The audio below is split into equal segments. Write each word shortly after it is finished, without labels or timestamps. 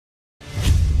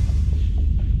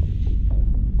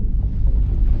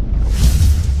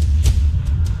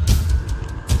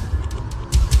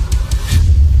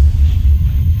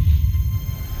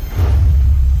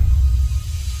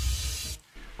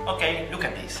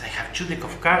I have two deck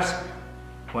of cards,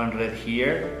 one red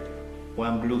here,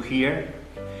 one blue here.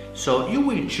 So you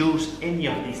will choose any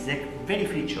of these deck, very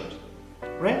free choice.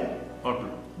 Red or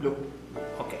blue? Blue.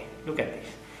 Okay, look at this.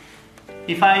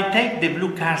 If I take the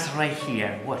blue cards right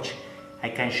here, watch, I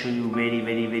can show you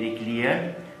very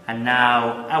clear. And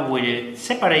now I will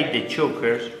separate the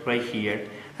jokers right here,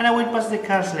 and I will pass the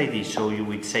cards like this, so you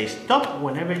will say stop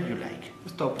whenever you like.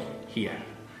 Stop. Here,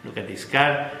 look at this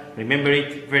card, remember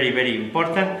it, very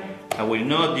important. I will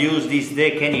not use this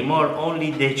deck anymore,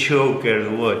 only the jokers,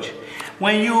 watch.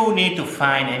 When you need to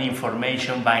find any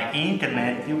information by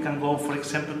internet, you can go, for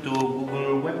example, to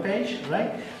Google webpage,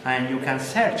 right? And you can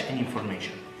search any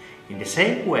information. In the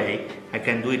same way, I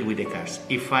can do it with the cards.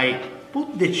 If I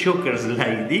put the jokers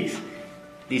like this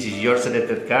is your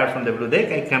selected card from the blue deck,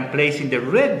 I can place in the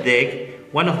red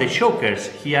deck one of the jokers.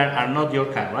 Here are not your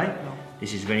card, right? No.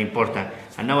 This is very important.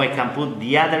 And now I can put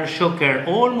the other joker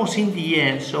almost in the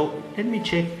end. So let me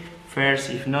check first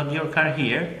if not your card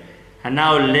here. And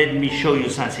now let me show you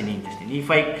something interesting.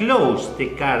 If I close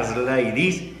the cards like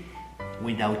this,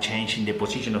 without changing the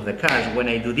position of the cards, when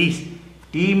I do this,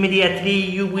 immediately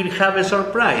you will have a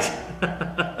surprise.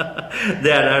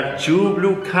 There are two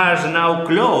blue cards now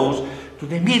close to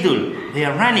the middle. They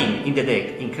are running in the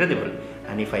deck, incredible.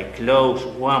 And if I close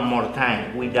one more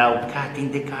time without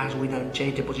cutting the cards, without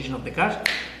changing the position of the cards,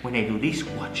 when I do this,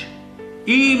 watch.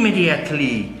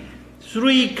 Immediately,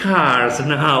 three cards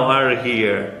now are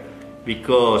here.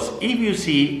 Because if you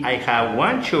see, I have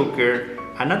one joker,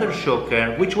 another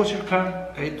joker. Which was your card?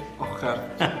 8 of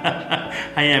hearts.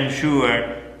 I am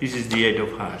sure this is the 8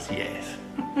 of hearts, yes.